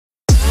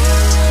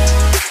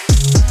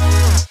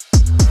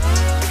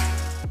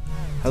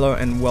Hello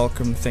and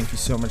welcome. Thank you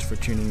so much for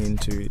tuning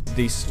into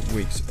this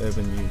week's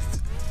Urban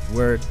Youth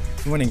Word.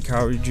 We want to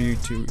encourage you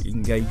to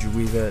engage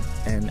with it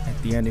and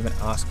at the end even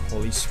ask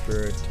Holy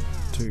Spirit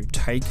to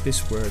take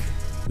this word,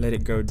 let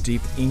it go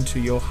deep into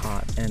your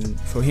heart and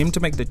for Him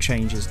to make the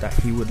changes that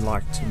He would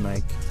like to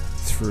make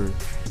through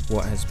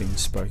what has been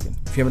spoken.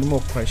 If you have any more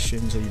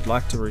questions or you'd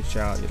like to reach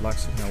out, you'd like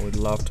to know, we'd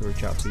love to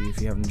reach out to you.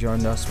 If you haven't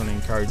joined us, I want to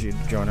encourage you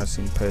to join us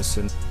in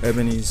person.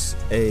 Urban is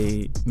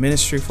a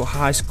ministry for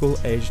high school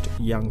aged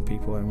young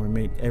people, and we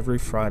meet every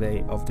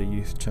Friday of the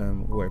youth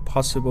term where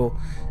possible,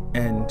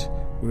 and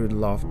we would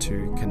love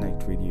to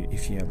connect with you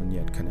if you haven't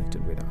yet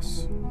connected with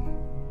us.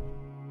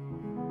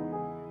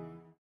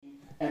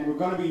 And we're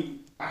going to be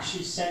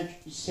actually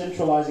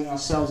centralizing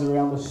ourselves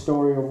around the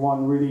story of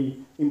one really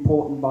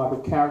important Bible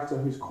character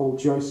who's called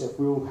Joseph.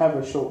 We'll have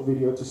a short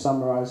video to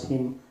summarize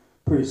him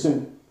pretty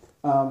soon.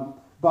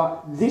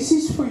 But this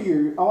is for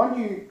you.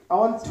 I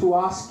want to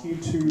ask you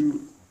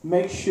to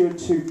make sure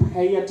to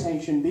pay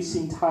attention this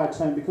entire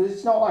term, because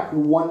it's not like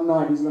one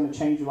night is going to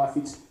change your life.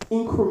 It's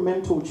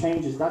incremental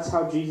changes. That's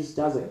how Jesus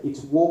does it.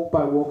 It's walk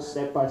by walk,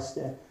 step by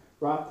step,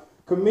 right?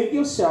 Commit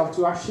yourself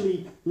to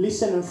actually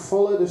listen and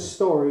follow the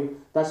story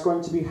that's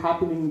going to be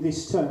happening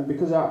this term,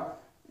 because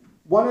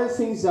one of the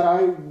things that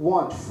I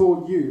want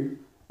for you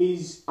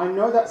is, I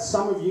know that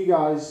some of you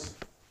guys,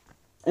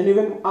 and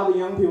even other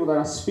young people that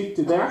I speak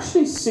to, they're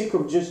actually sick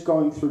of just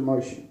going through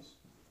motions.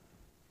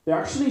 They're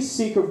actually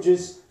sick of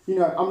just,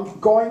 I'm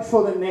going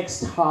for the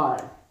next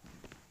high.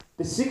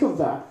 They're sick of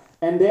that.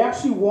 And they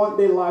actually want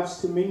their lives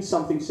to mean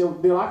something. So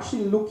they're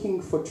actually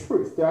looking for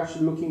truth. They're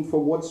actually looking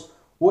for what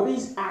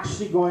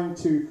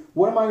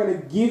am I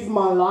going to give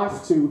my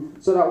life to,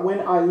 so that when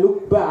I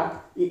look back,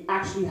 it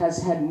actually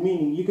has had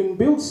meaning. You can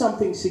build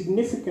something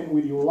significant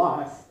with your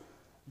life,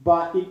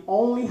 but it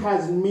only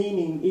has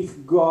meaning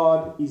if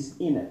God is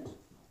in it.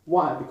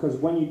 Why? Because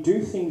when you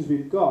do things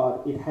with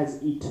God, it has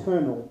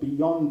eternal,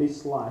 beyond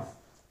this life,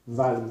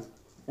 value.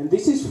 And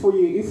this is for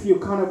you if you're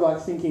kind of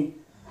like thinking,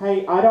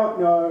 hey, I don't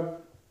know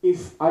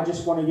if I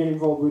just want to get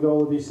involved with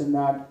all of this and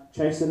that,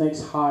 chase the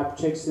next hype,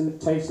 chase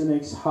the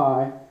next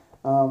high.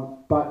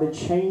 But the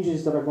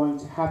changes that are going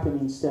to happen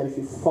instead, if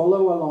you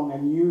follow along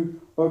and you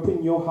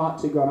open your heart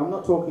to God. I'm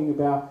not talking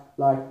about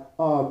try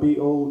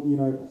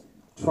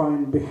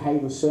and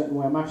behave a certain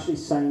way. I'm actually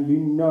saying,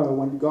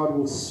 when God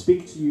will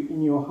speak to you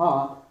in your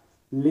heart,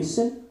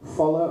 listen,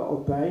 follow,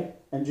 obey,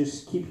 and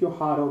just keep your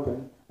heart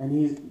open, and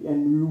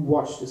you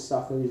watch the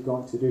stuff that He's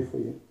going to do for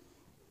you.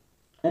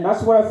 And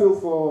that's what I feel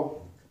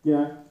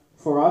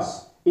for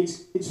us.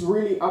 It's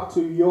really up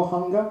to your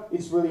hunger.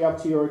 It's really up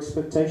to your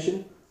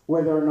expectation,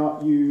 whether or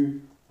not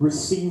you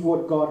receive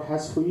what God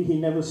has for you. He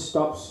never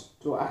stops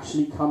to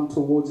actually come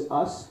towards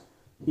us.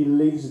 He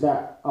leaves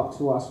that up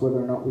to us, whether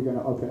or not we're going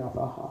to open up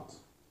our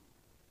hearts.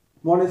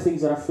 One of the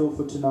things that I feel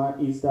for tonight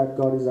is that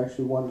God is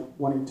actually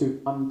wanting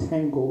to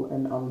untangle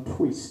and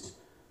untwist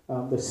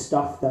the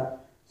stuff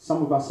that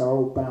some of us are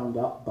all bound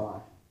up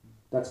by,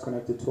 that's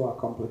connected to our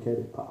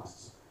complicated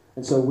pasts.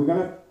 And so we're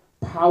going to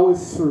power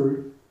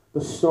through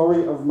the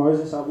story of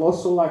Moses. I'd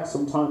also like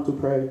some time to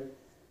pray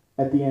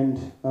at the end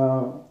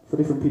for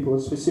different people,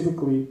 and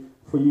specifically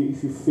for you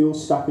if you feel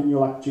stuck and you're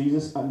like,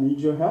 Jesus, I need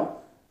your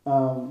help,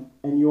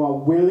 and you are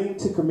willing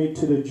to commit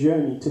to the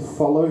journey to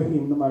follow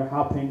Him no matter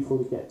how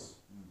painful it gets,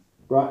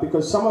 right?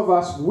 Because some of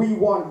us, we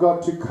want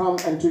God to come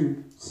and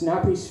to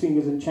snap His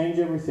fingers and change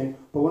everything,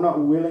 but we're not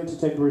willing to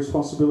take the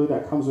responsibility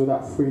that comes with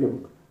that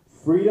freedom.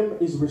 Freedom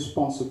is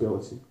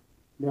responsibility.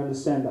 You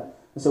understand that?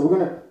 And so we're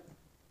going to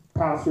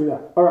power through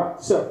that. All right,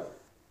 so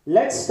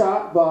let's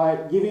start by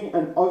giving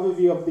an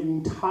overview of the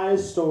entire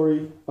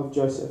story of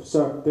Joseph.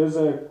 So there's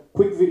a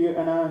quick video,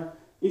 and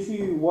if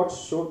you watch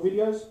short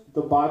videos,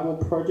 the Bible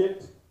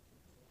Project,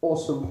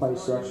 awesome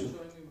place to actually.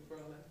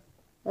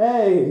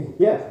 Hey,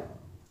 yeah,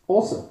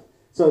 awesome.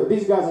 So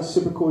these guys are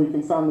super cool. You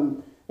can find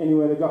them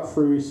anywhere. They've got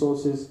free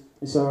resources.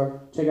 And so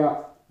check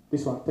out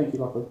this one. Thank you,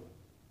 Lachlan.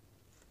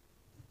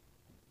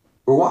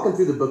 We're walking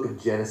through the book of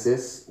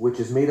Genesis, which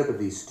is made up of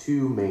these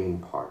two main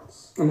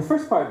parts. And the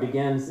first part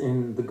begins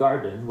in the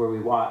garden, where we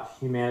watch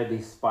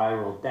humanity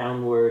spiral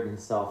downward in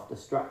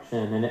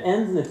self-destruction, and it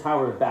ends in the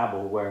Tower of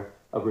Babel, where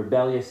a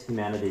rebellious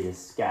humanity is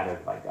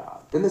scattered by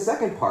God. Then the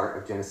second part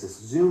of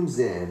Genesis zooms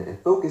in and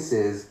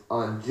focuses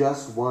on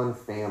just one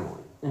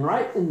family. And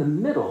right in the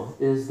middle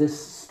is this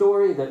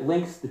story that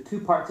links the two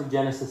parts of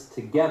Genesis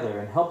together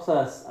and helps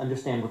us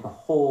understand what the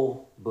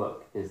whole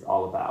book is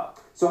all about.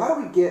 So how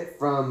do we get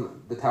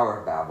from the Tower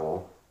of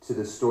Babel to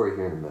the story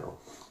here in the middle?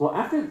 Well,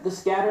 after the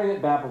scattering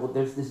at Babel,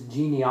 there's this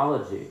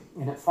genealogy,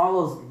 and it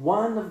follows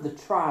one of the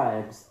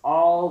tribes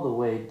all the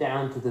way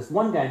down to this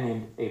one guy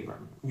named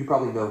Abram. You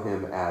probably know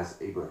him as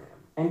Abraham.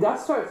 And God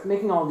starts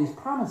making all these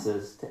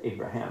promises to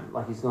Abraham,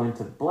 like He's going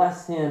to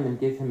bless him and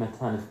give him a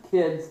ton of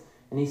kids.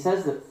 And He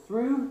says that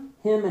through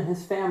him and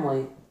his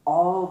family,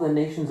 all the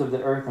nations of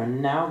the earth are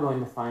now going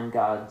to find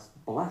God's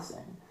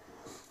blessing.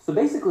 So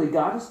basically,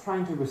 God is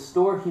trying to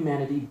restore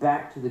humanity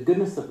back to the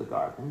goodness of the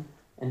garden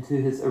and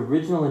to His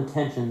original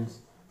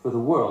intentions for the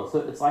world. So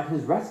it's like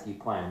His rescue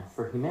plan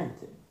for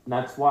humanity. And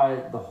that's why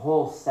the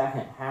whole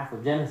second half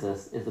of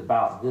Genesis is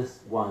about this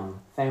one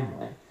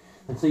family.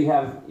 And so you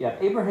have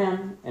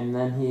Abraham, and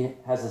then he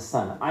has a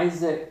son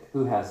Isaac,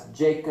 who has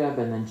Jacob,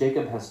 and then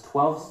Jacob has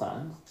 12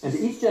 sons. And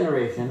each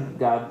generation,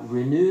 God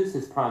renews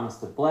his promise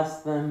to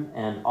bless them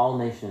and all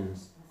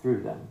nations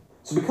through them.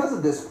 So because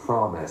of this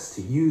promise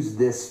to use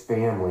this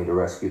family to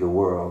rescue the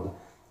world,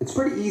 it's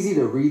pretty easy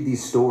to read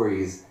these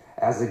stories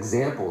as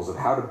examples of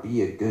how to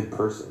be a good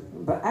person.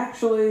 But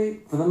actually,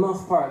 for the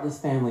most part, this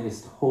family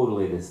is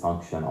totally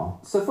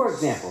dysfunctional. So for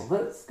example,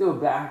 let's go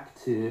back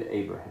to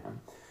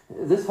Abraham.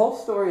 This whole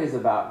story is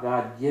about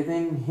God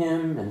giving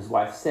him and his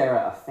wife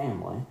Sarah a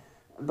family,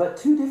 but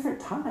 2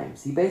 different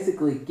times. He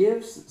basically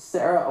gives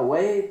Sarah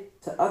away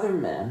to other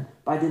men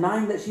by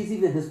denying that she's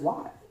even his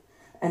wife.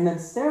 And then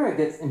Sarah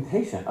gets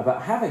impatient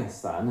about having a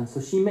son, and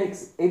so she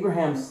makes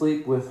Abraham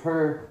sleep with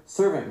her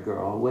servant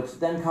girl, which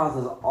then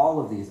causes all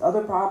of these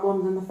other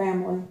problems in the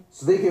family.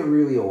 So they get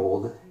really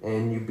old,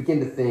 and you begin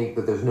to think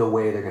that there's no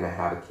way they're going to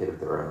have a kid of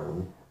their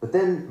own. But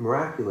then,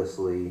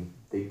 miraculously,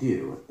 they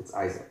do. It's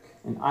Isaac.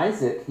 And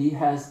Isaac, he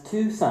has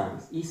 2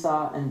 sons,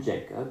 Esau and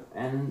Jacob,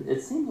 and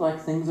it seems like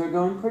things are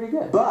going pretty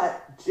good.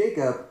 But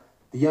Jacob,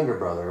 the younger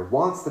brother,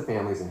 wants the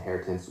family's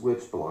inheritance,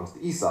 which belongs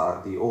to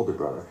Esau, the older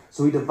brother.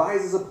 So he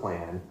devises a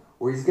plan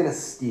where he's going to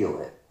steal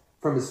it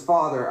from his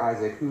father,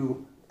 Isaac,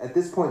 who at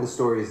this point in the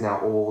story is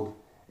now old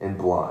and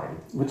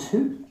blind. Which,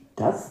 who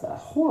does that?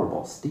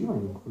 Horrible,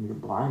 stealing from your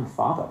blind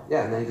father.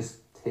 Yeah, and then he just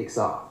takes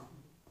off.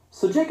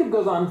 So Jacob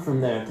goes on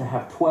from there to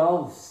have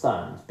 12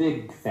 sons,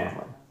 big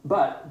family.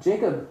 But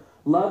Jacob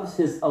loves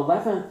his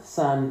 11th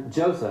son,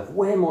 Joseph,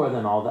 way more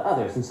than all the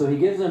others. And so he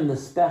gives him the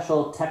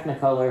special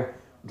Technicolor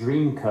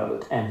dream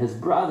coat. And his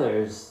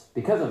brothers,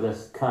 because of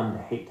this, come to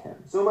hate him.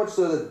 So much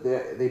so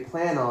that they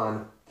plan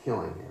on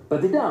killing him.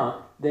 But they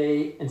don't.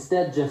 They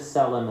instead just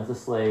sell him as a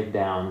slave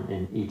down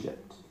in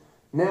Egypt.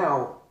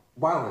 Now,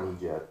 while in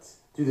Egypt,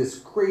 through this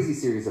crazy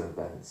series of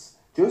events,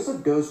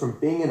 Joseph goes from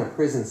being in a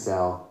prison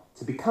cell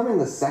to becoming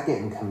the second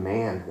in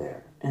command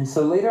there. And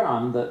so later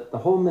on, the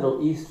whole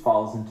Middle East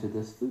falls into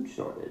this food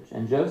shortage.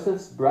 And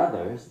Joseph's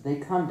brothers, they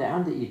come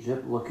down to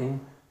Egypt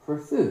looking for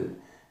food.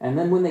 And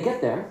then when they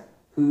get there,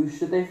 who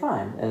should they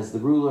find as the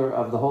ruler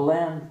of the whole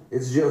land?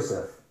 It's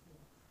Joseph,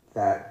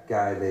 that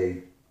guy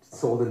they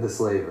sold into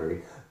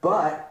slavery.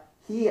 But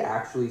he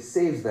actually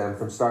saves them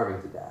from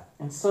starving to death.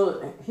 And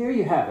so here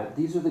you have it.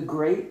 These are the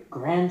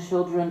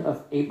great-grandchildren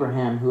of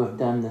Abraham who have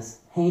done this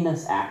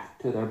heinous act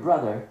to their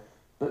brother.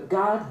 But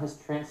God has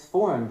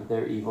transformed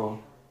their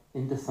evil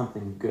into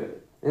something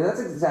good. And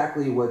that's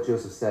exactly what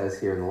Joseph says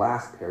here in the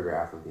last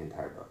paragraph of the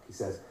entire book. He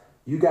says,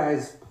 you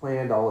guys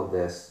planned all of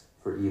this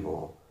for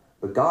evil,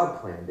 but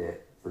God planned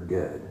it for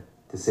good,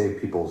 to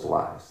save people's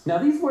lives. Now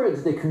these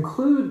words, they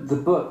conclude the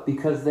book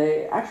because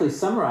they actually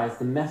summarize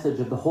the message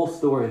of the whole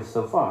story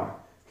so far.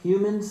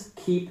 Humans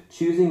keep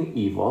choosing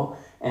evil,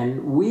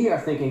 and we are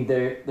thinking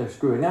they're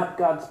screwing up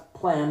God's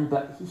plan,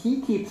 but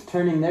he keeps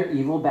turning their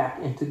evil back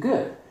into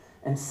good.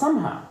 And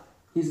somehow,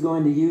 he's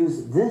going to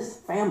use this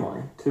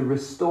family to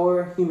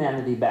restore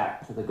humanity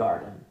back to the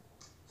garden.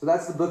 So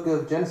that's the book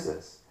of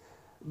Genesis.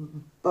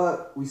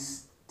 But we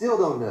still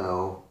don't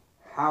know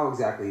how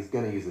exactly he's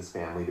going to use this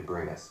family to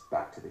bring us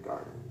back to the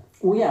garden.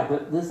 Well, yeah,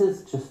 but this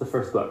is just the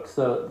first book,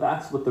 so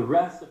that's what the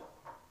rest of...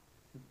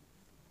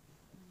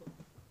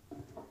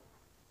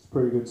 It's a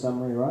pretty good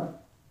summary, right?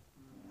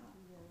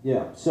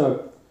 Yeah,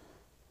 so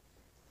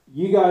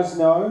you guys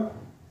know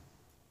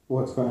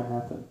what's going to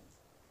happen.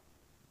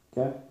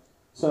 Okay?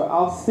 So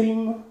our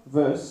theme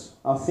verse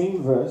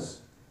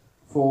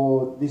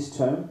for this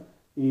term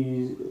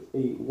is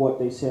what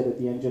they said at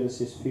the end,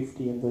 Genesis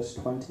 50 and verse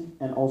 20,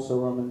 and also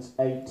Romans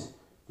 8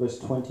 verse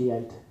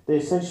 28. They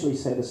essentially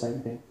say the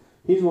same thing.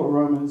 Here's what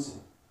Romans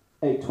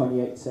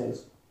 8:28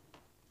 says.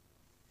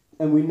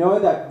 And we know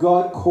that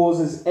God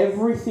causes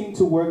everything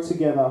to work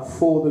together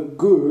for the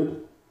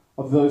good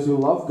of those who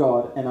love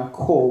God and are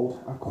called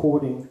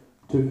according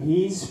to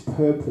his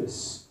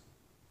purpose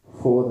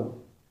for them.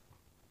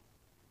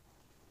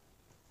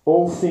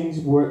 All things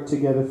work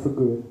together for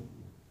good,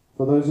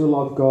 for those who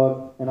love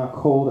God and are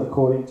called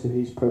according to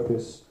his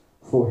purpose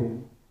for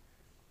him.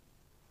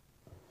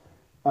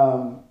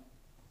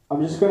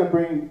 I'm just going to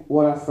bring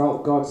what I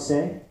felt God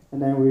said, and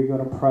then we're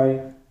going to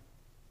pray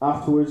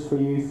afterwards for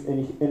you if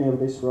any of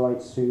this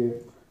relates to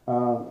you.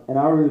 And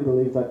I really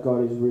believe that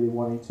God is really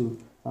wanting to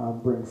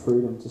bring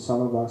freedom to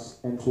some of us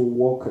and to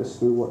walk us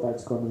through what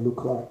that's going to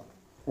look like.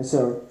 And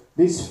so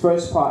this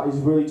first part is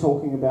really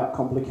talking about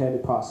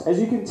complicated parts. As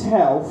you can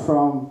tell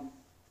from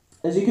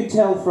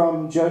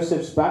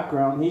Joseph's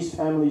background, his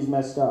family's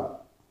messed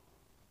up,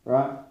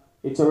 right?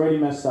 It's already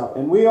messed up.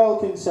 And we all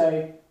can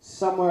say,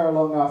 somewhere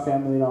along our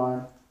family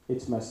line,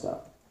 it's messed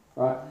up,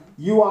 right?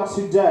 You are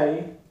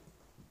today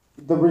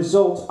the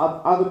result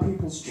of other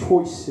people's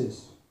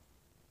choices,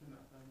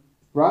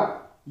 right?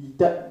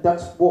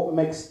 That's what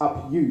makes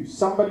up you.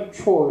 Somebody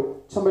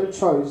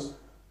chose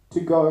to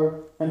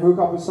go and hook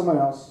up with someone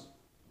else.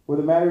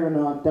 Whether married or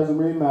not, doesn't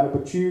really matter,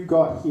 but you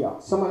got here.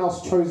 Someone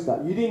else chose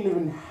that. You didn't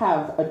even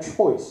have a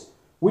choice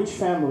which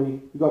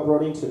family you got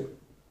brought into.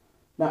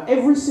 Now,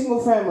 every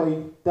single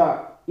family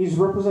that is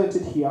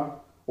represented here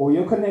or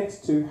you're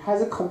connected to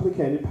has a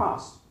complicated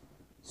past.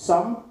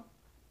 Some,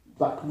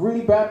 like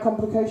really bad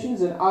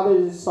complications, and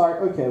others, it's like,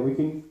 okay, we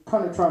can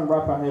kind of try and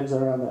wrap our heads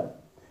around that.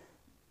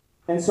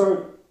 And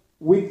so,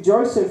 with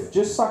Joseph,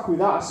 just like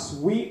with us,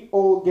 we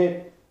all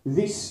get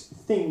this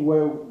thing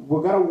where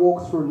we're going to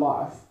walk through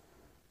life.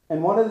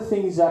 And one of the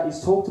things that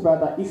is talked about,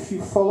 that if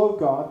you follow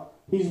God,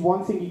 here's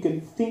one thing you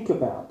can think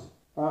about,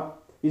 right?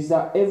 Is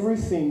that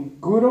everything,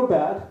 good or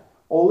bad,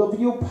 all of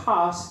your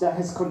past that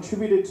has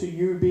contributed to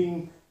you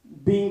being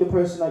the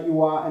person that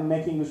you are and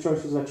making the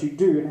choices that you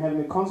do and having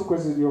the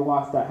consequences of your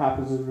life that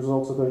happens as a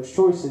result of those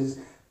choices,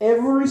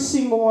 every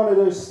single one of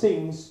those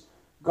things,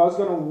 God's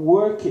going to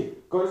work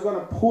it. God's going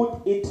to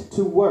put it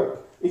to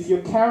work. If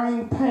you're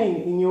carrying pain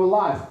in your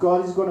life,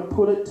 God is going to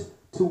put it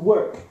to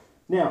work.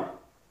 Now,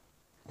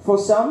 for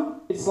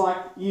some, it's like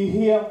you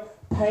hear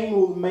pain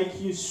will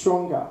make you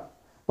stronger.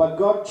 But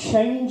God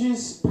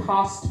changes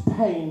past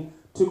pain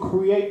to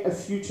create a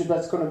future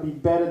that's going to be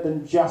better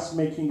than just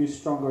making you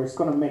stronger. It's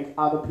going to make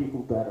other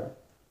people better.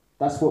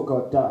 That's what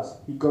God does.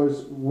 He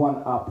goes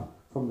one up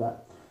from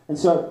that. And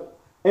so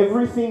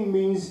everything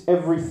means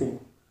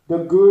everything. The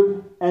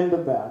good and the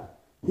bad.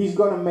 He's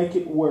going to make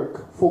it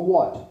work. For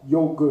what?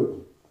 Your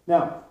good.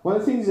 Now, one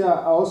of the things that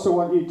I also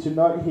want you to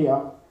note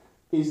here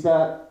is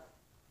that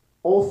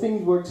all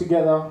things work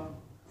together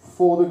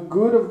for the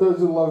good of those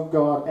who love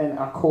God and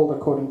are called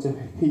according to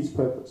His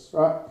purpose.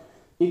 Right?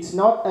 It's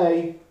not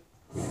a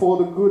for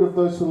the good of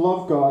those who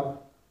love God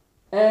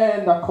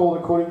and are called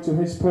according to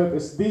His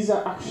purpose. These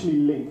are actually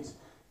linked.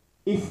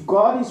 If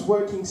God is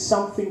working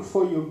something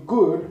for your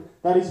good,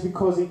 that is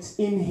because it's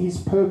in His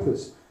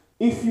purpose.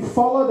 If you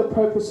follow the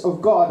purpose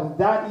of God,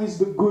 that is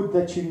the good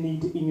that you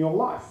need in your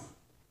life.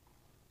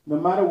 No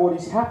matter what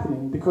is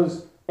happening,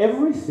 because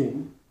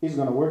everything is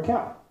going to work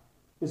out.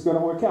 It's going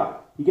to work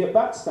out. You get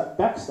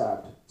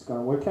backstabbed, it's going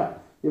to work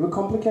out. You have a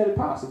complicated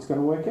past, it's going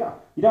to work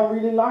out. You don't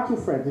really like your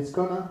friend, it's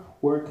going to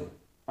work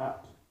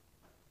out.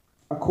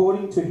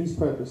 According to His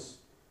purpose.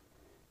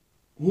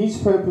 His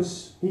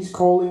purpose, His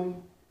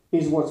calling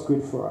is what's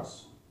good for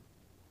us.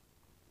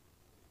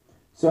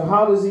 So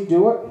how does He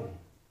do it?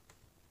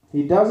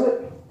 He does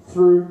it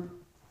through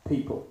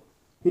people.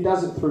 He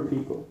does it through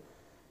people.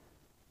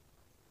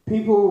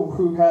 People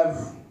who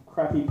have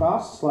crappy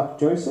pasts, like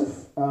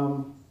Joseph.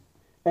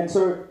 And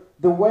so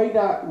the way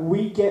that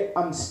we get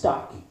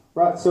unstuck,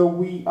 right? So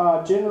we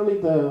are generally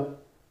the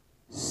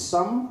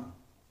sum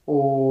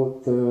or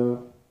the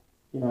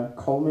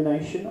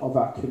culmination of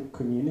our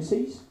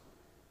communities.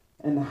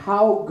 And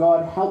how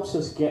God helps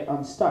us get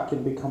unstuck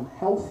and become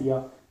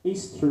healthier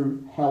is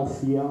through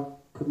healthier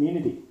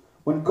community.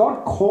 When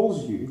God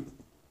calls you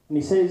and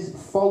He says,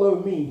 follow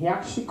me, He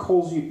actually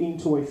calls you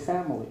into a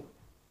family,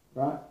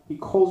 right? He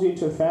calls you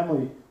into a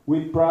family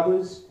with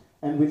brothers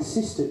and with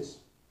sisters.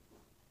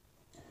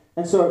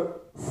 And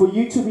so for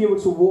you to be able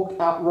to walk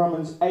out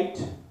Romans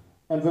 8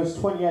 and verse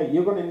 28,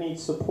 you're going to need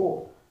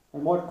support.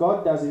 And what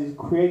God does is He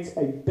creates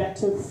a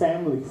better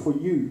family for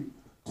you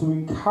to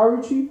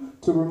encourage you,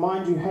 to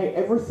remind you, hey,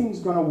 everything's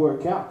going to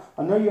work out.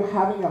 I know you're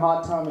having a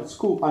hard time at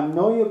school. I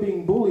know you're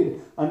being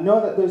bullied. I know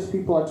that those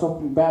people are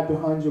talking bad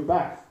behind your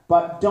back.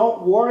 But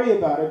don't worry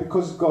about it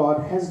because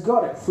God has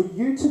got it. For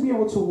you to be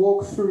able to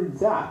walk through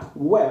that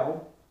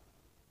well,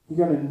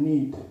 you're going to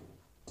need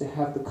to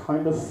have the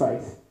kind of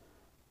faith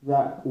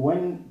that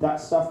when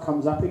that stuff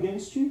comes up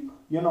against you,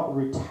 you're not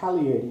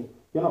retaliating.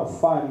 You're not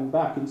fighting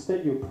back.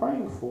 Instead, you're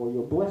praying for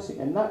your blessing.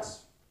 And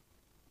that's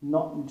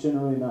not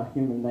generally in our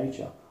human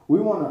nature. We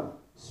want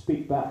to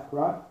speak back,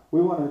 right? We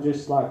want to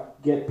just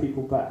get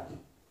people back.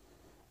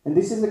 And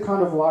this is the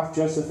kind of life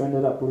Joseph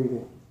ended up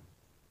living.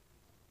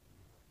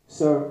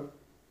 So,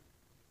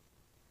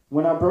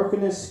 when our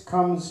brokenness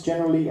comes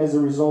generally as a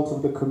result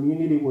of the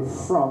community we're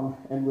from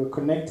and we're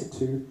connected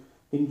to,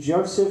 in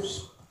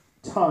Joseph's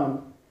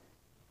time,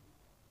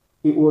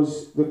 it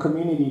was the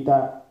community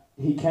that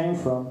he came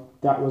from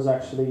that was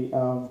actually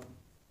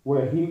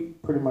where he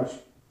pretty much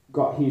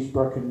got his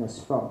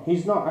brokenness from.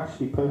 He's not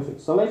actually perfect.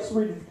 So let's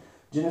read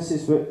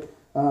Genesis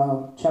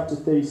chapter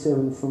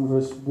 37 from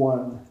verse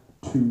 1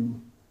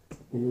 to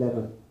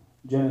 11.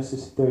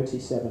 Genesis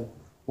 37,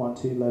 1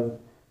 to 11.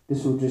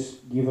 This will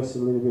just give us a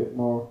little bit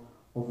more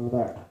of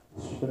that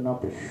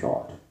synopsis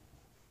shot.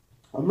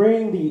 I'm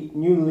reading the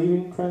New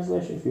Living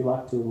Translation, if you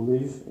like to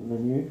live in the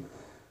New.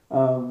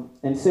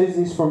 And it says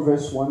this from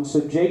verse 1.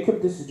 So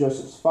Jacob, this is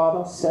Joseph's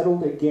father,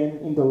 settled again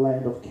in the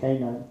land of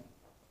Canaan,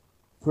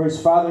 for his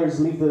father has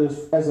lived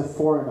as a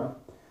foreigner.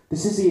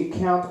 This is the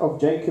account of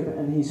Jacob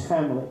and his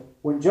family.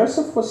 When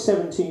Joseph was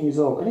 17 years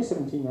old, any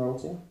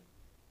 17-year-olds here?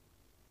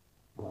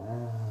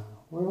 Wow,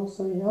 we're all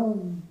so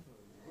young.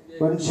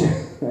 When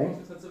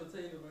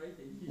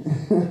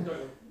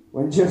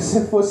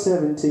Joseph was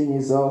 17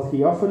 years old,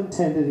 he often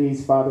tended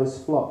his father's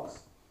flocks,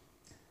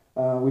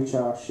 which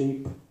are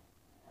sheep,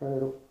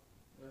 herds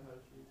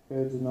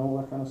and all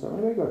that kind of stuff.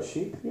 Anybody got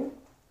sheep here?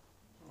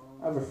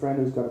 I have a friend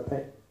who's got a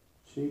pet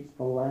sheep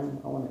or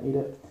lamb. I want to eat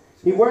it.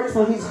 He worked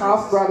for his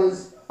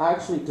half-brothers. I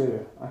actually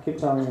do. I keep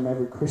telling him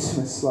every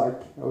Christmas,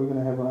 like, are we going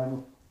to have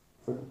lamb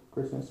for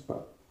Christmas?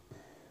 But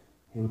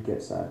he would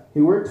get sad.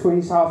 He worked for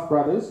his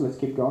half-brothers. Let's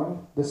keep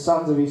going. The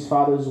sons of his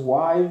father's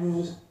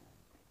wives,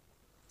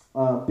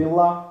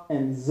 Bilhah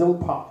and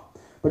Zilpah.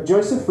 But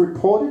Joseph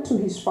reported to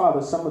his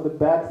father some of the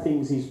bad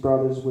things his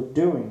brothers were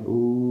doing.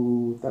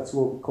 Ooh, that's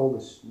what we call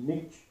a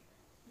snitch.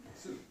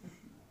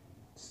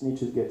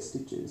 Snitches get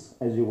stitches,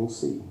 as you will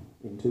see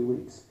in 2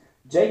 weeks.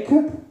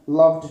 Jacob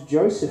loved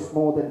Joseph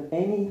more than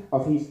any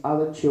of his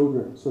other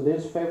children. So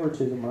there's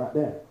favoritism right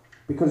there.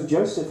 Because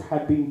Joseph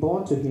had been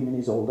born to him in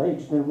his old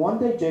age. Then one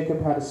day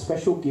Jacob had a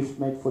special gift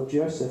made for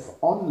Joseph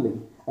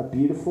only, a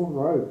beautiful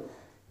robe.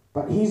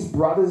 But his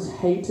brothers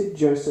hated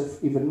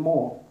Joseph even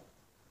more,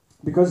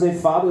 because their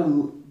father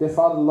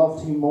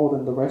loved him more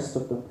than the rest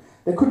of them.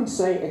 They couldn't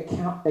say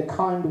a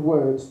kind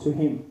word to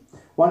him.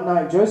 One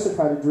night Joseph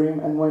had a dream,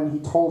 and when he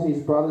told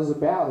his brothers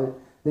about it,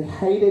 they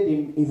hated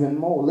him even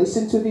more.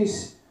 Listen to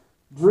this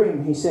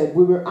dream. He said,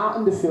 "We were out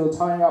in the field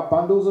tying up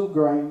bundles of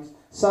grains.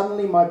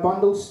 Suddenly my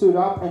bundle stood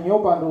up, and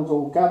your bundles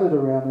all gathered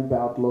around and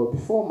bowed low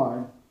before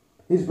mine."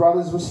 His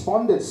brothers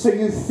responded, "So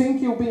you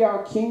think you'll be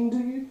our king, do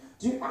you?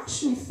 Do you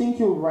actually think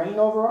you'll reign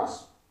over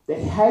us?"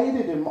 They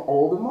hated him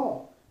all the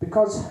more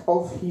because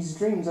of his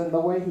dreams and the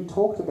way he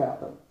talked about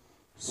them.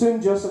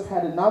 Soon Joseph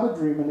had another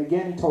dream, and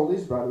again he told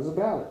his brothers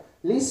about it.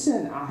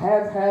 "Listen, I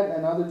have had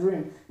another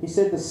dream." He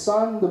said, "The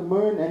sun, the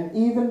moon, and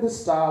even the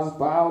stars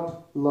bowed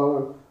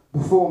low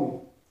before me."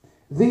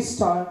 This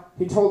time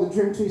he told the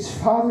dream to his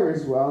father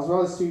as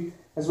well as to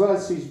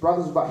his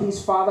brothers, but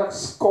his father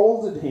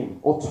scolded him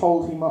or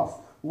told him off.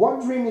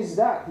 "What dream is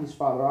that?" his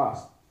father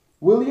asked.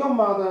 "Will your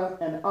mother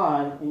and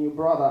I and your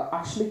brother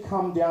actually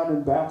come down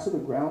and bow to the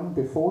ground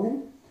before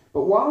him?"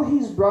 But while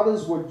his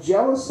brothers were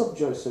jealous of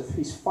Joseph,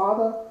 his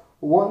father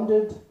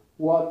wondered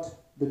what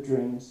the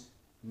dreams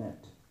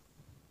meant.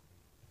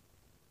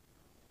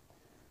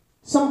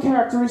 Some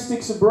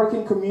characteristics of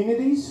broken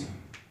communities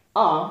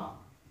are,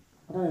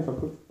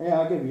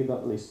 I gave you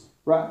that list,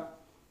 right?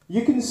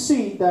 You can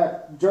see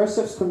that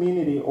Joseph's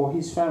community or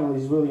his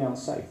family is really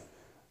unsafe.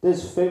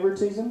 There's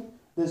favoritism,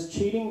 there's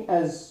cheating,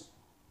 as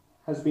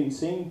has been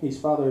seen. His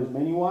father has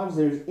many wives.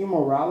 There's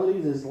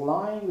immorality, there's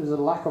lying, there's a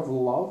lack of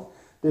love,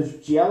 there's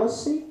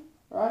jealousy,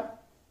 right?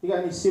 You got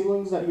any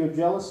siblings that you're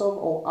jealous of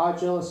or are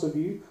jealous of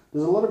you?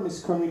 There's a lot of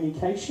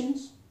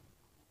miscommunications.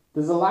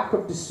 There's a lack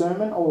of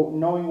discernment or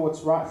knowing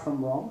what's right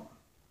from wrong.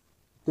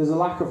 There's a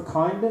lack of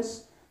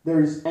kindness.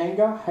 There is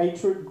anger,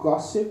 hatred,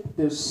 gossip.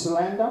 There's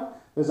slander.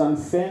 There's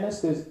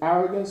unfairness. There's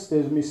arrogance.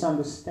 There's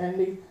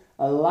misunderstanding.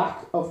 A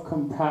lack of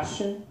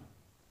compassion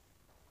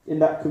in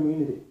that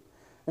community.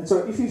 And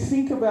so if you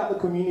think about the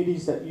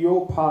communities that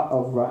you're part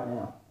of right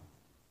now,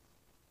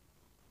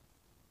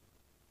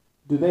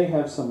 do they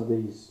have some of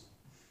these?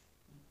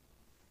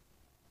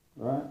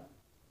 Right?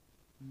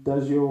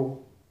 Does your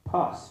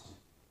past,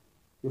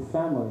 your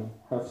family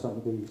have some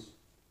of these?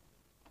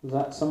 Is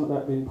that some of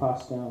that being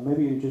passed down?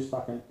 Maybe you're just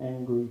like an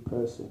angry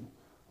person,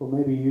 or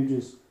maybe you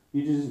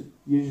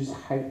just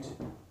hate,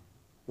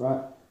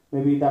 right?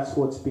 Maybe that's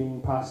what's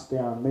being passed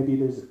down. Maybe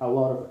there's a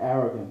lot of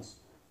arrogance,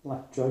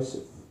 like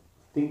Joseph,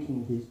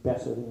 thinking he's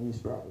better than his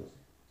brothers.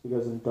 So he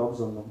goes and dobs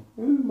on them.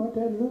 "Ooh, my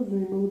dad loves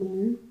me more than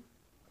you,"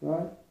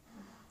 right?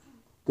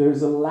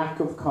 There's a lack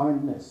of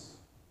kindness.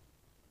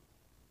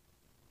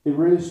 It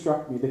really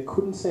struck me. They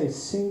couldn't say a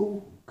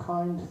single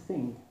kind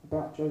thing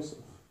about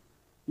Joseph.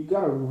 You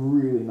got to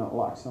really not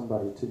like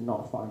somebody to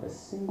not find a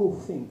single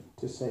thing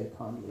to say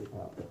kindly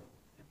about them.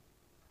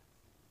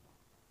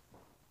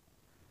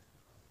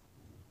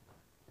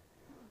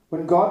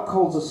 When God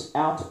calls us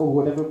out of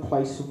whatever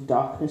place of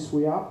darkness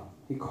we are,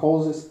 He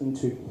calls us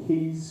into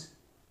His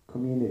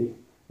community.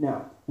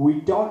 Now,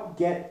 we don't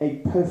get a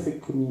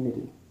perfect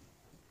community.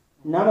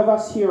 None of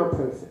us here are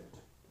perfect.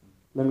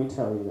 Let me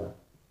tell you that.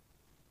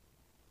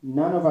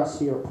 None of us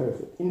here are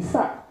perfect. In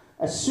fact,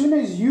 as soon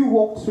as you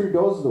walked through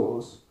those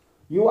doors,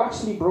 you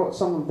actually brought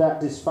some of that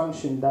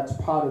dysfunction that's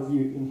part of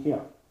you in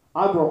here.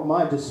 I brought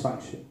my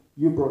dysfunction.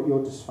 You brought your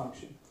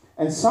dysfunction.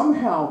 And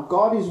somehow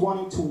God is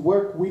wanting to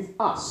work with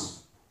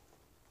us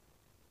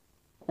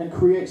and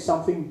create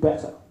something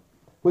better.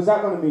 What's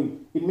that going to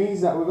mean? It means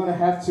that we're going to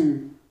have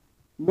to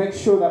make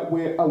sure that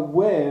we're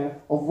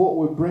aware of what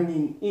we're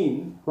bringing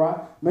in, right?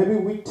 Maybe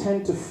we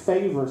tend to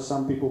favor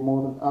some people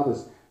more than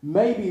others.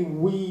 Maybe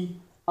we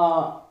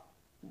are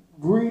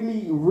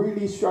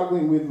really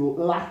struggling with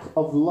lack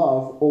of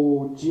love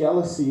or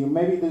jealousy.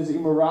 Maybe there's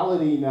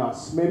immorality in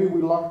us. Maybe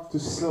we like to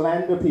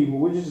slander people.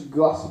 We're just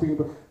gossiping.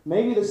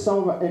 Maybe there's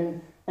some of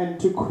it. And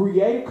to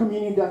create a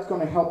community that's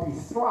going to help you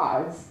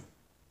thrive,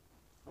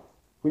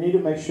 we need to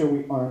make sure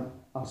we own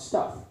our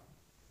stuff.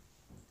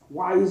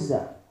 Why is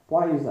that?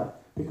 Why is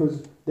that?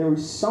 Because there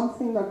is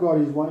something that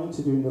God is wanting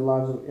to do in the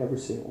lives of every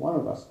single one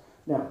of us.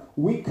 Now,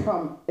 we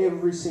come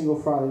every single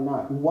Friday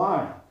night.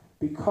 Why?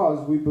 because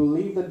we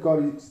believe that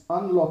God is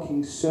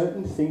unlocking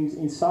certain things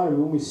inside of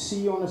you. When we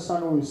see you on the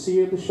sun, when we see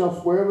you at the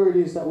shelves, wherever it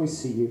is that we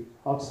see you,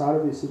 outside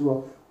of this as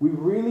well, we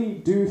really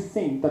do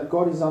think that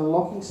God is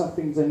unlocking some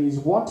things and He's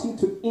wanting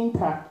to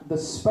impact the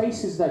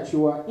spaces that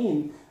you are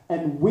in.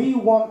 And we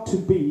want to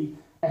be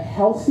a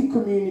healthy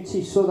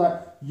community so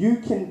that you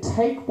can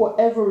take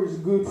whatever is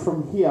good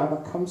from here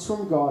that comes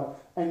from God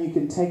and you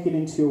can take it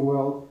into your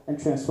world and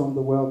transform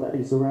the world that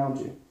is around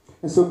you.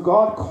 And so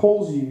God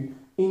calls you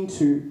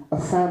into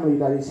a family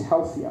that is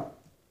healthier.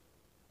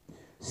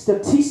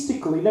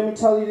 Statistically, let me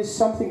tell you this,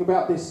 something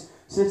about this.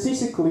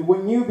 Statistically,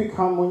 when you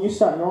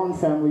start your own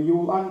family, you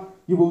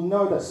will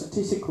know that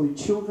statistically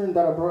children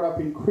that are brought up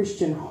in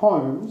Christian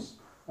homes,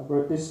 I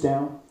wrote this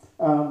down,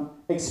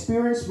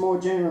 experience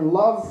more genuine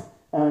love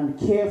and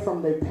care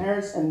from their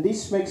parents, and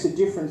this makes a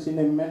difference in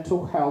their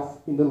mental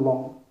health in the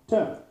long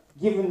term,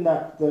 given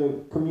that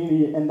the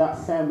community and that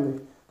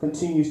family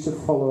continues to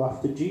follow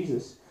after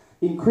Jesus.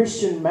 In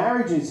Christian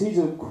marriages, here's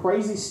a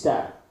crazy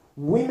stat,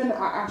 women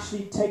are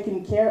actually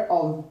taken care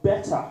of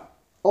better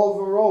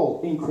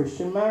overall in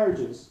Christian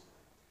marriages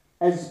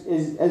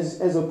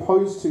as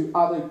opposed to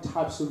other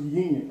types of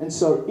union. And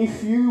so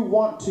if you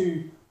want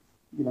to,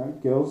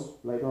 girls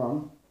later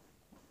on,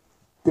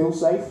 feel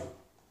safe,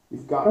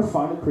 you've got to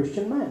find a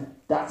Christian man.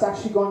 That's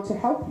actually going to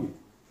help you.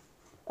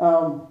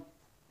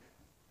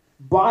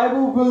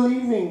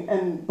 Bible-believing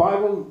and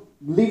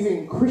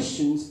Bible-living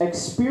Christians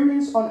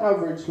experience on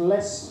average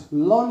less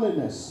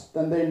loneliness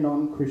than their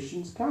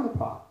non-Christians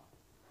counterpart.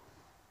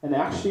 And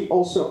actually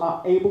also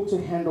are able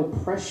to handle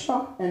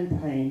pressure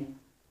and pain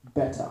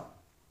better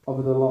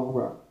over the long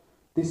run.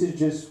 This is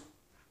just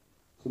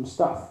some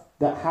stuff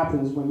that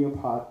happens when you're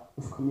part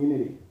of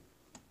community.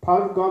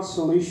 Part of God's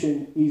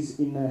solution is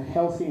in a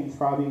healthy and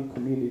thriving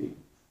community.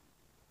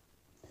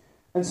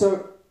 And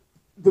so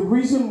the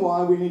reason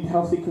why we need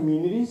healthy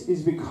communities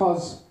is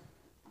because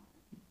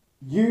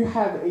you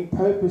have a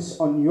purpose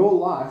on your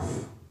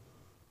life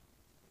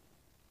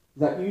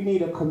that you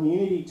need a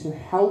community to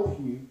help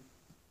you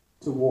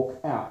to walk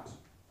out.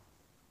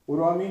 What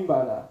do I mean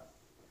by that?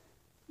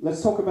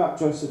 Let's talk about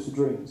Joseph's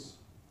dreams.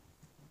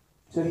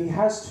 So he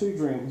has two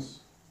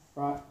dreams,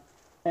 right?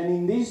 And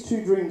in these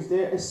two dreams,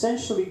 they're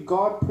essentially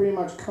God pretty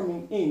much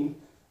coming in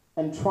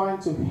and trying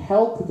to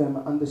help them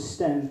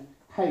understand,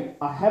 hey,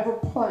 I have a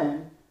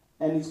plan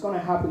and it's going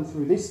to happen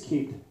through this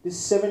kid,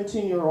 this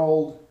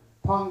 17-year-old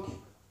punk,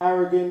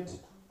 arrogant,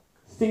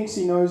 thinks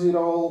he knows it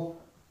all,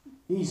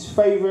 he's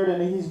favored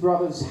and his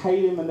brothers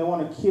hate him and they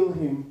want to kill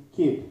him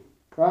kid,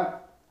 right?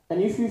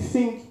 And if you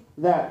think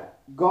that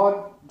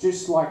God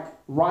just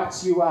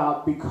writes you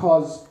out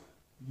because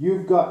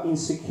you've got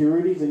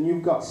insecurities and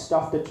you've got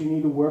stuff that you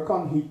need to work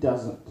on, He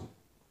doesn't.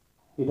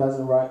 He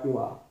doesn't write you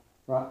out,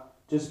 right?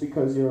 Just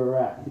because you're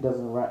a rat, He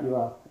doesn't write you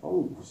out.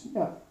 Oh,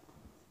 yeah.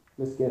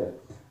 Let's get it.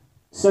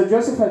 So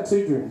Joseph had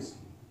two dreams.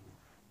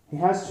 He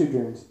has two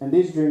dreams. And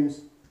these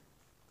dreams,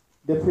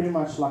 they're pretty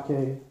much like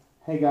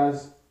hey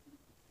guys,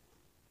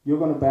 you're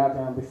going to bow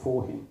down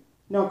before Him.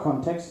 No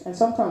context. And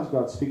sometimes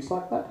God speaks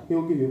like that.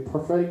 He'll give you a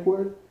prophetic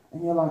word.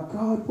 And you're like,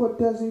 God, what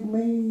does it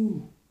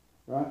mean?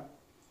 Right?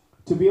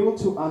 To be able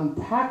to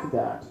unpack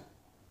that,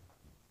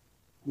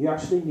 you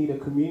actually need a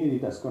community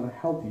that's going to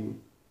help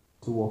you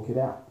to walk it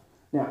out.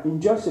 Now,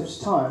 in Joseph's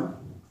time,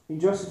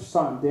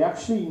 they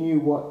actually knew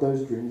what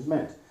those dreams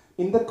meant.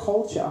 In the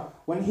culture,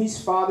 when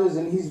his fathers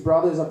and his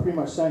brothers are pretty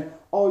much saying,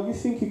 oh, you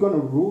think you're going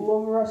to rule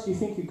over us? You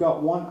think you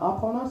got one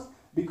up on us?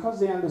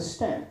 Because they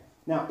understand.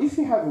 Now, if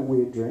you have a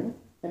weird dream,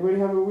 anybody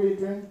have a weird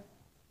dream?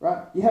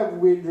 Right? You have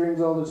weird dreams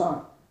all the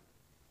time.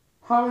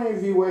 How many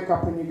of you wake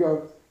up and you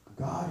go,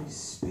 God is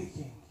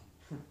speaking?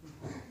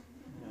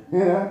 You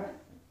know?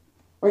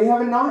 Or you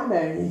have a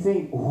nightmare and you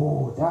think,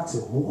 oh, that's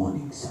a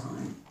warning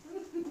sign.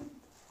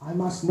 I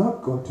must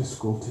not go to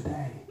school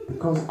today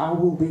because I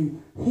will be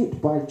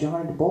hit by a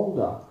giant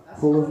boulder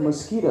full of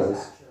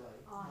mosquitoes.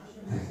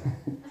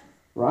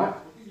 Right?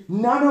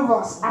 None of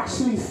us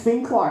actually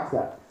think like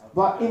that.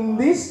 But in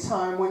this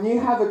time, when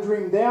you have a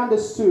dream, they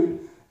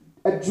understood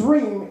a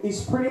dream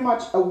is pretty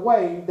much a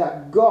way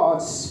that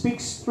God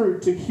speaks through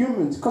to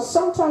humans. Because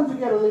sometimes we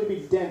get a little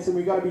bit dense and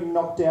we got to be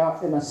knocked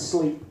out and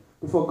asleep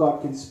before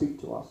God can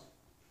speak to us.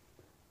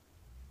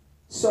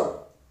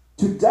 So,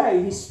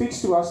 today He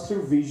speaks to us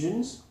through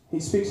visions. He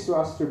speaks to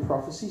us through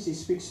prophecies. He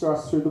speaks to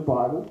us through the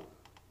Bible.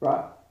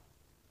 Right?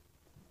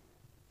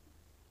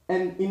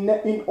 And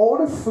in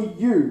order for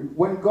you,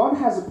 when God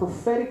has a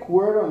prophetic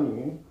word on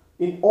you,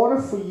 in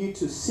order for you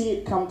to see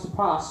it come to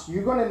pass,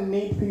 you're going to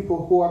need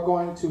people who are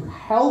going to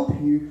help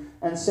you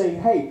and say,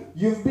 hey,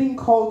 you've been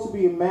called to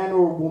be a man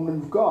or a woman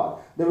of God.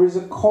 There is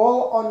a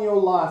call on your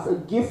life, a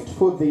gift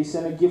for this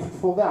and a gift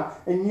for that.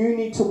 And you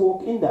need to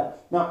walk in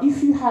that. Now,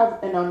 if you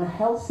have an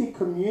unhealthy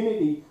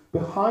community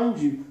behind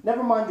you,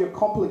 never mind your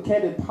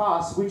complicated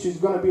past, which is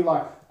going to be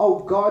like, oh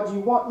God, you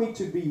want me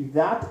to be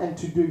that and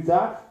to do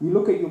that. You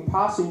look at your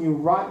past and you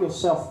write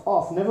yourself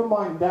off. Never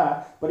mind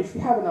that. But if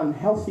you have an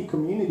unhealthy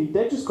community,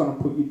 they're just going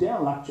to put you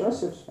down like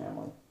Joseph's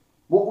family.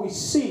 What we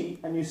see,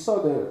 and you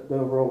saw the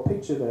overall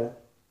picture there,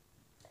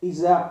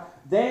 is that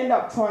they end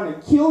up trying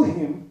to kill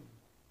him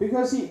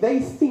because they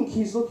think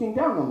he's looking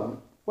down on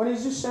them when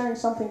he's just sharing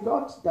something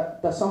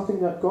that's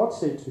something that God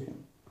said to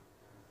him.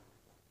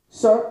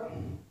 So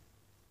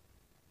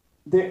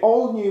they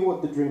all knew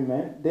what the dream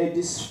meant. Their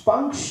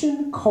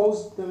dysfunction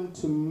caused them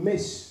to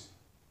miss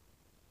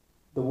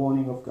the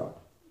warning of God.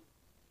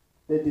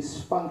 Their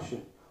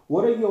dysfunction.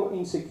 What are your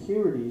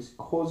insecurities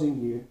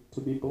causing you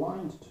to be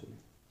blind to?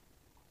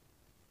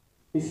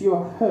 If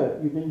you're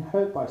hurt, you've been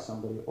hurt by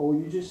somebody, or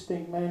you just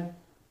think, man,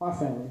 my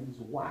family is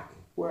whack.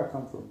 Where I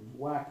come from is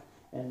whack,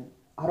 and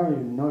I don't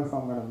even know if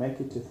I'm going to make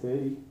it to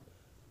 30.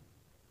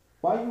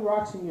 Why are you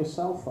writing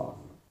yourself off?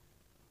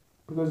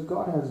 Because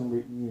God hasn't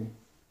written you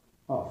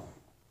off.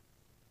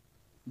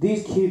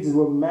 These kids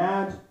were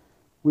mad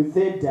with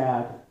their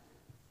dad,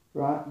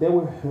 right? They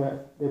were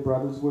hurt. Their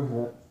brothers were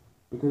hurt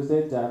because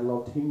their dad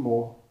loved him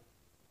more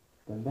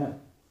than them.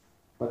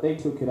 But they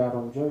took it out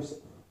on Joseph.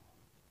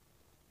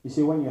 You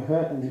see, when you're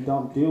hurt and you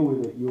don't deal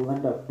with it, you'll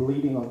end up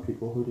bleeding on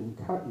people who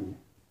didn't cut you.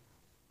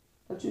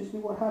 That's usually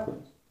what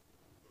happens.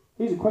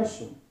 Here's a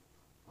question.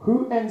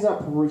 Who ends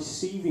up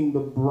receiving the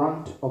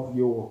brunt of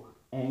your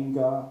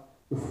anger,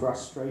 your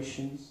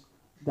frustrations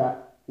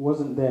that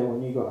wasn't there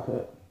when you got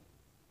hurt?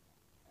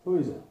 Who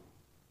is it?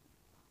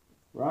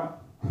 Right?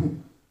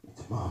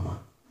 It's Mom.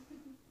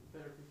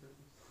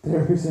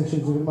 Therapy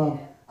sessions with Mom.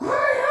 I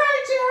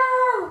hate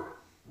you!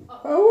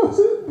 I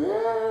wasn't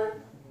there!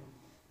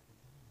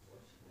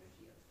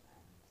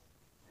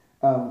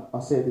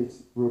 I'll say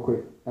this real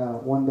quick.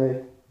 One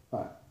day,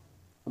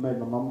 I made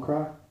my mum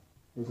cry.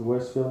 It was the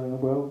worst feeling in the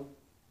world.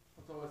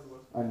 That's always the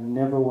worst. I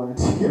never wanted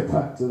to get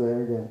back to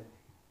there again.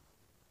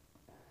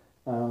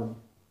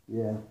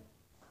 Yeah.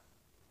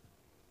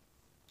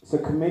 So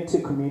commit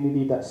to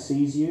community that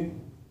sees you,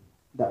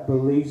 that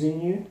believes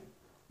in you.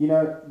 You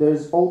know,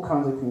 there's all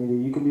kinds of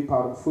community. You can be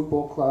part of a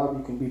football club,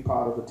 you can be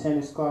part of a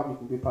tennis club, you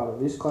can be part of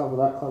this club or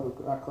that club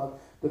or that club.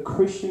 The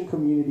Christian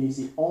community is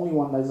the only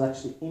one that's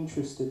actually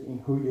interested in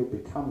who you're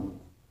becoming.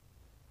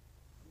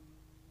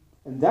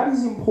 And that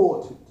is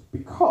important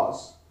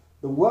because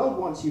the world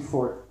wants you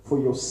for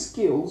your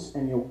skills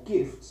and your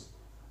gifts,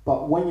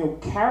 but when your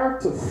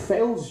character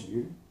fails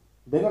you,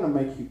 they're going to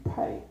make you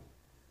pay.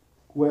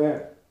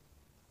 Where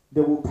they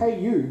will pay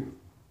you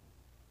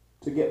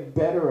to get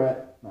better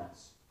at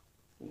maths,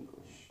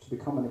 English, to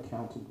become an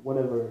accountant,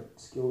 whatever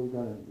skill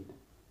you're going to need.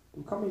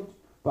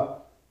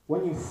 But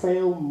when you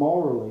fail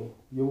morally,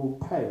 you will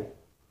pay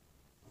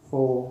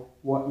for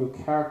what your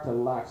character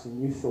lacks,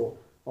 and you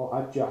thought, oh,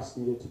 I just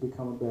needed to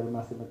become a better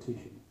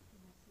mathematician.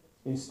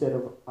 Instead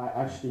of, I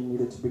actually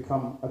needed to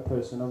become a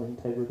person of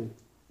integrity.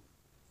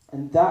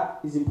 And that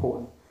is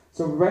important.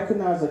 So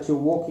recognize that you're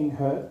walking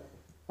hurt.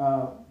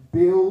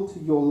 Build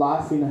your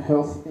life in a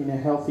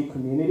healthy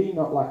community,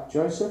 not like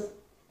Joseph.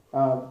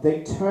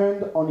 They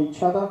turned on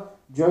each other.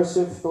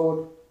 Joseph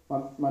thought,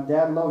 my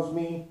dad loves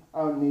me, I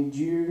don't need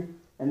you.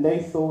 And they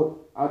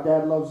thought, our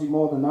dad loves you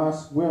more than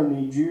us, we don't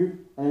need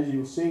you. And as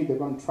you'll see, they're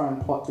going to try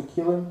and plot to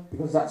kill him,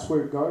 because that's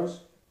where it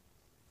goes.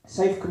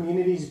 Safe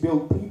communities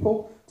build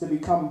people to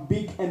become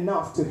big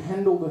enough to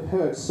handle the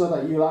hurt, so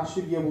that you'll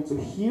actually be able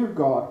to hear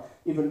God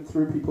even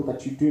through people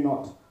that you do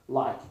not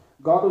like.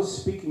 God was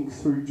speaking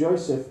through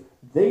Joseph.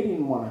 They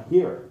didn't want to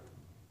hear it.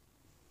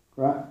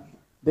 Right?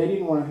 They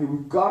didn't want to hear.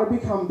 We've got to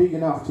become big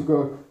enough to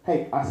go,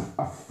 hey,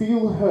 I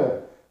feel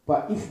hurt.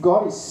 But if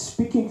God is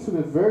speaking through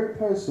the very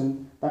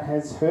person that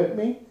has hurt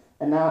me,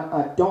 and now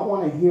I don't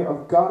want to hear,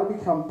 I've got to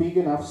become big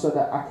enough so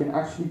that I can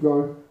actually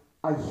go,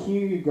 I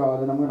hear you,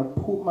 God, and I'm going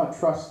to put my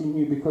trust in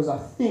you, because I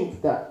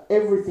think that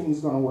everything's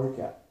going to work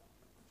out.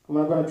 I'm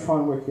not going to try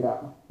and work it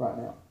out right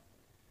now.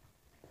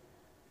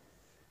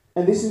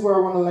 And this is where I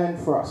want to land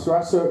for us,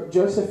 right? So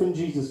Joseph and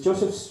Jesus.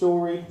 Joseph's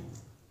story,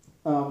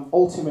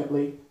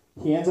 ultimately,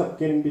 he ends up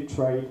getting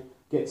betrayed,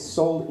 gets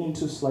sold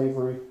into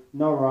slavery,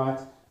 no right,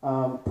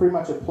 pretty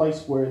much a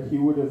place where he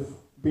would have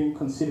been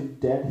considered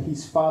dead.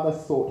 His father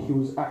thought he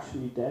was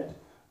actually dead.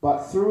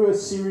 But through a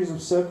series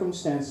of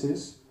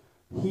circumstances,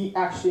 he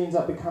actually ends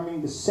up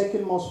becoming the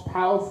second most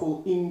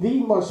powerful, in the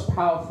most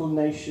powerful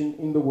nation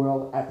in the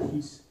world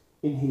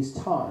in his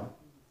time.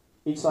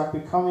 It's like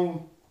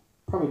becoming,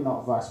 probably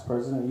not vice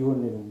president, you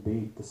wouldn't even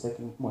be the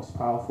second most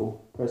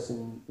powerful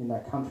person in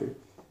that country.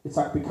 It's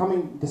like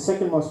becoming the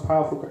second most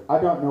powerful, I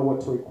don't know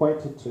what to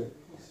equate it to.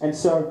 And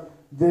so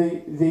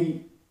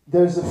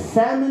there's a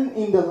famine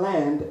in the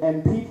land,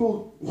 and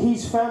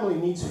his family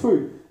needs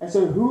food. And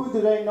so who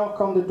do they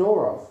knock on the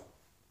door of?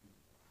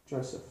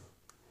 Joseph.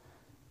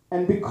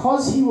 And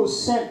because he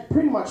was sent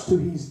pretty much to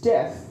his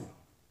death,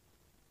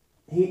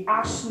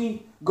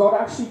 God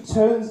actually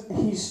turns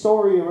his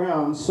story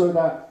around so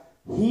that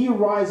he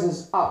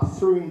rises up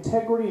through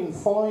integrity and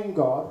following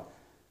God.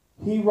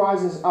 He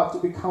rises up to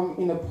become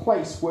in a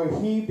place where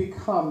he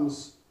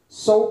becomes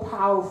so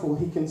powerful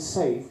he can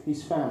save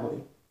his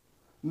family.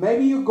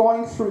 Maybe you're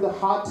going through the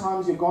hard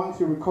times you're going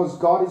through because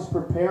God is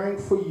preparing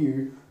for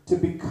you to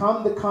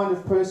become the kind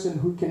of person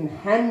who can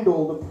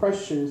handle the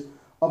pressures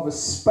of a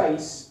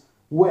space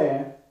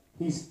where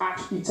it's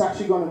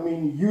actually going to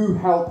mean you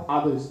help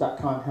others that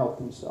can't help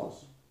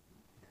themselves.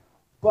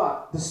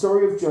 But the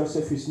story of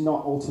Joseph is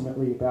not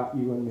ultimately about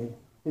you and me.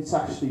 It's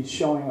actually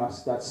showing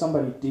us that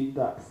somebody did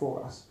that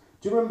for us.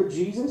 Do you remember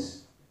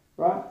Jesus?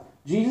 Right?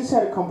 Jesus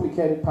had a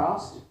complicated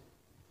past.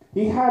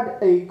 He had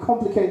a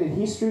complicated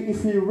history.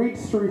 If you read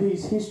through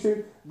his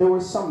history, there were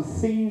some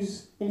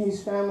thieves in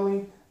his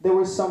family. There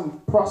were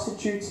some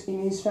prostitutes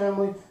in his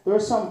family. There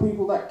were some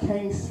people that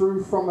came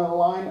through from a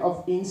line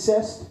of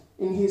incest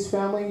in his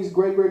family. His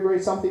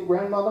great-great-great-something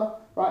grandmother,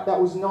 right,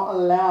 that was not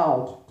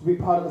allowed to be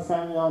part of the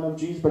family line of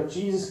Jesus, but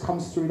Jesus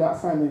comes through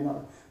that family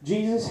line.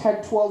 Jesus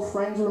had 12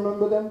 friends,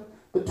 remember them?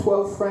 The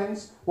 12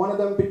 friends. One of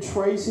them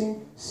betrays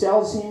him,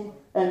 sells him,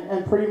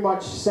 and pretty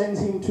much sends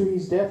him to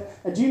his death.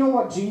 And do you know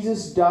what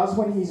Jesus does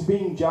when he's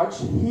being judged?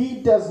 He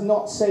does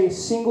not say a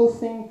single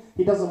thing.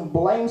 He doesn't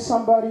blame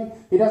somebody.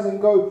 He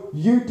doesn't go,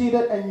 you did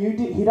it and you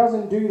did. He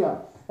doesn't do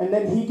that. And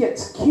then he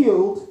gets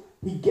killed.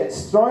 He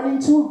gets thrown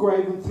into a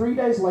grave, and 3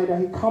 days later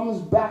he comes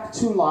back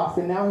to life,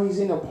 and now he's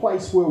in a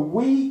place where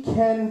we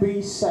can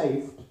be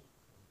saved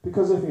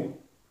because of him.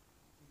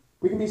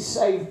 We can be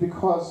saved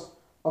because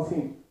of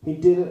him. He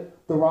did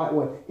it the right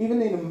way.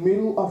 Even in the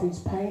middle of his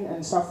pain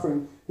and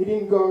suffering, he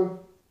didn't go,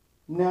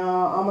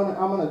 nah, I'm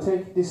gonna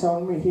take this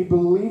on me. He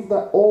believed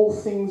that all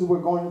things were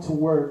going to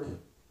work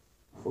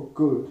for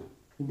good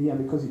in the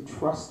end because he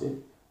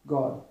trusted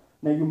God.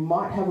 Now you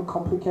might have a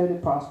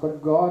complicated past,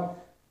 but God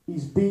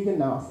is big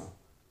enough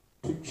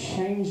to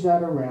change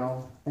that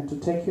around and to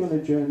take you on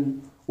a journey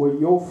where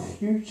your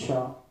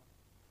future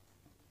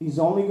is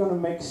only going to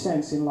make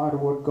sense in light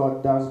of what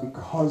God does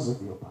because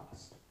of your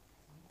past.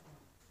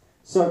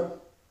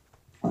 So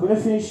I'm going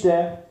to finish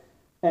there,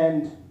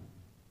 and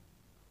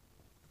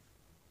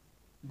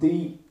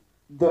the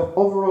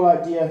overall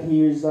idea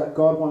here is that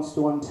God wants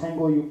to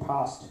untangle your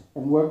past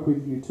and work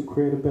with you to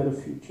create a better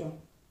future.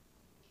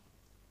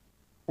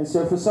 And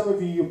so for some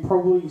of you, you're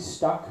probably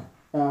stuck.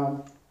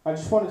 I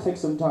just want to take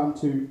some time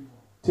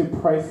to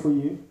pray for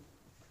you.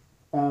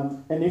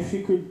 And if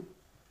you could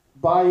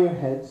bow your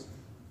heads,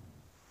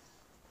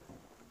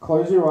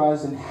 close your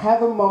eyes, and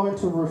have a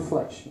moment of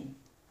reflection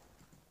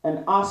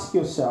and ask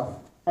yourself,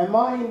 am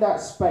I in that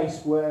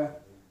space where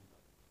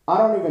I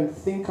don't even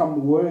think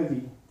I'm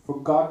worthy for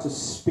God to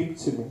speak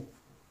to me?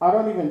 I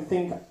don't even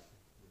think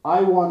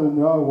I want to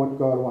know what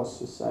God wants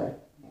to say.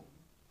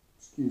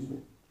 Excuse me.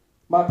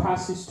 My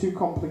past is too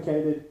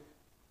complicated.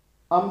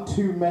 I'm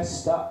too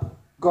messed up.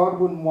 God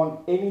wouldn't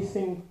want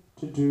anything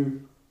to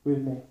do with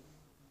me.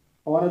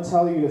 I want to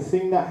tell you the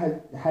thing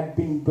that had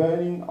been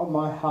burning on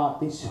my heart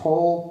this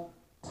whole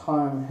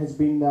time has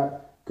been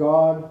that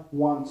God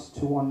wants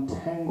to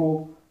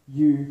untangle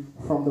you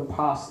from the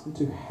past and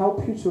to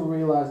help you to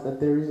realize that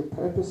there is a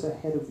purpose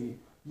ahead of you.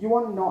 You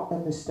are not a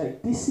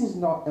mistake. This is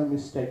not a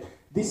mistake.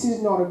 This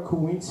is not a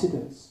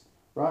coincidence,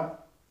 right?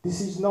 This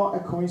is not a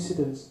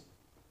coincidence.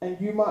 And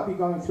you might be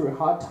going through a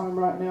hard time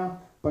right now,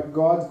 but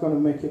God's going to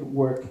make it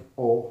work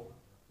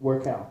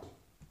out.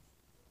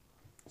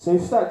 So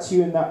if that's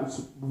you and that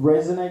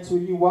resonates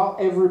with you, while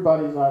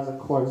everybody's eyes are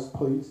closed,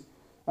 please,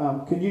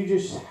 can you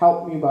just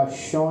help me by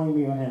showing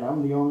me your hand?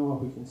 I'm the only one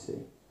who can see.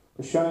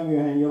 But showing me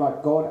your hand, you're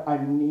like, God, I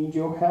need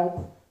your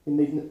help in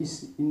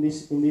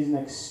these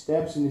next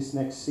steps, in this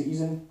next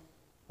season.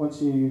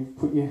 Once you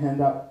put your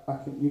hand up,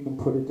 you can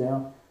put it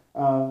down.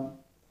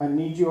 I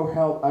need your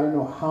help. I don't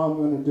know how I'm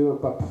going to do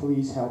it, but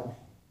please help me.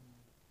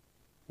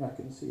 Yeah, I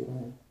can see your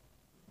hand.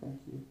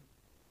 Thank you.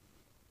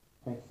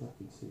 Thank you. I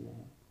can see your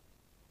hand.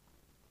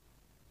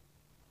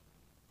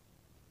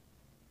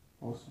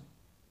 Awesome.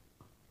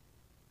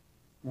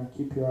 Now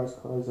keep your eyes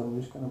closed. I'm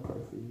just going to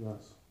pray for you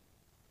guys.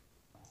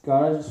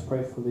 God, I just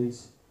pray for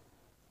these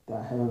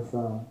that have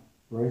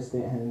raised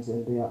their hands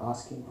and they are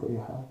asking for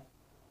your help.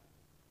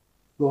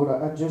 Lord,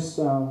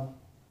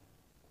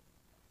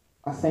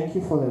 I thank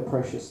you for their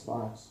precious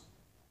lives.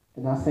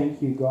 And I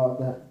thank you, God,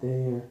 that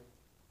their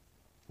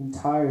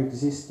entire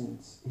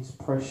existence is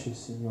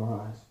precious in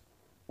your eyes.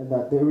 And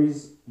that there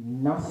is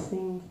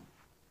nothing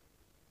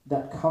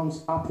that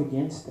comes up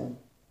against them.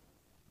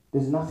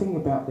 There's nothing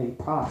about their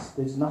past.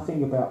 There's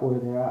nothing about where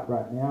they're at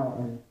right now.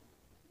 And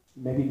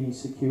maybe the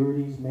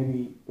insecurities,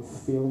 maybe the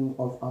feeling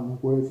of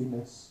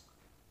unworthiness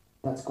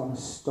that's going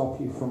to stop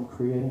you from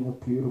creating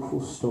a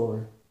beautiful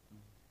story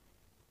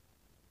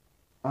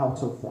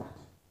out of that.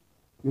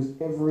 Because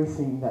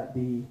everything that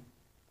the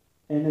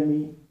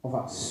enemy of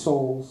our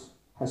souls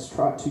has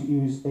tried to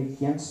use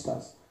against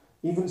us,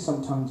 even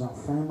sometimes our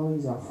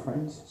families, our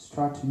friends, has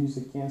tried to use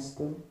against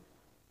them,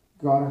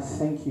 God, I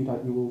thank you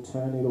that you will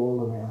turn it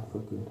all around for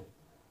good.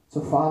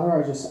 So Father,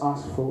 I just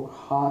ask for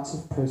hearts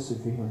of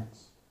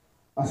perseverance.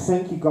 I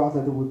thank you, God,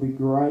 that there would be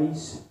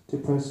grace to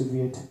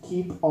persevere, to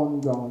keep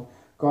on going.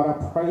 God,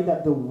 I pray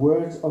that the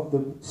words of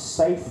the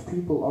safe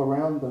people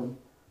around them,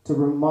 to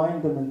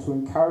remind them and to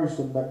encourage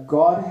them that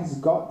God has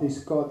got this,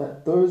 God,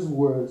 that those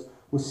words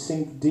will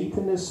sink deep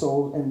in their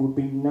soul and will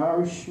be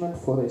nourishment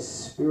for their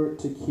spirit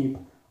to keep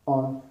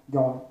on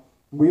going.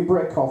 We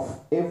break off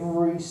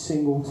every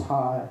single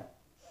tie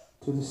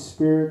to the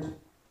spirit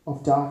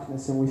of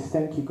darkness, and we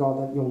thank you,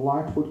 God, that your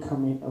light would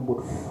come in and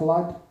would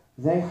flood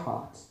their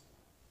hearts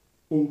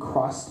in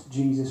Christ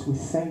Jesus. We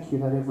thank you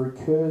that every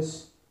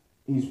curse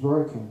is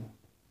broken.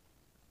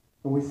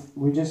 And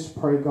we just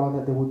pray, God,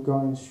 that they would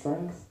go in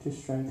strength to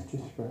strength to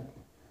strength.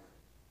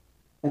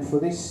 And for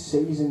this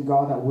season,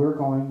 God, that we're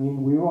going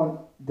in, we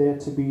want there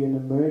to be an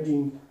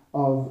emerging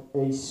of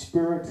a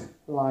spirit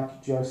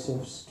like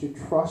Joseph's, to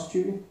trust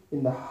you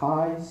in the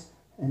highs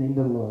and in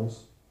the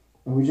lows.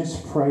 And we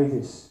just pray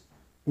this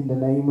in the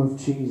name of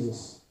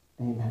Jesus.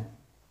 Amen.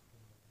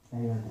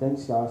 Amen.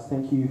 Thanks, guys.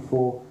 Thank you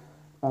for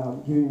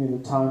giving me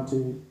the time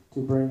to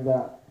bring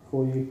that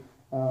for you.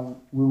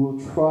 We will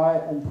try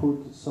and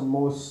put some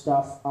more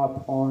stuff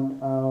up on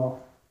our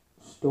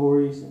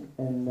stories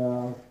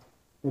and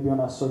maybe on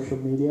our social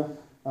media.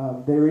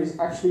 There is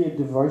actually a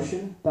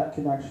devotion that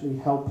can actually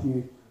help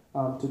you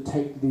to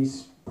take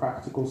these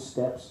practical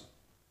steps.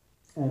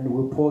 And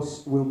we'll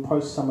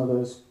post some of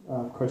those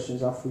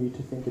questions up for you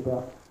to think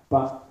about.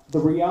 But the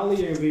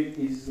reality of it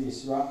is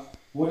this, right?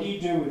 What do you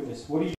do with this? What do you